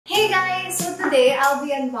Hey guys! So today I'll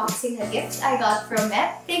be unboxing a gift I got from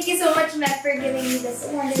Met. Thank you so much, Met, for giving me this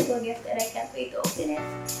wonderful gift and I can't wait to open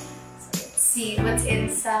it. So let's see what's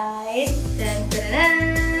inside. Dun, dun,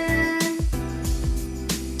 dun.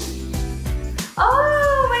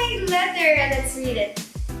 Oh, my letter! Let's read it.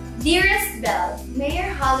 Dearest Belle, may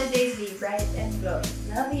your holidays be bright and glowing.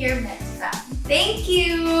 Love, your Met fam. Thank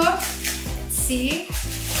you! Let's see.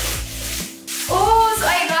 Oh, so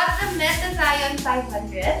I got the Tathione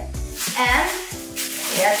 500 and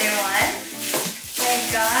the other one. I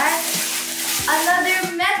got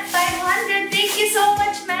another Met 500. Thank you so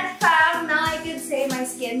much, Met fam. Now I can say my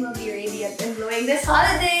skin will be radiant and glowing this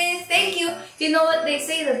holidays. Thank you. You know what they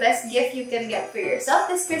say, the best gift you can get for yourself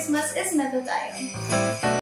this Christmas is Tathione.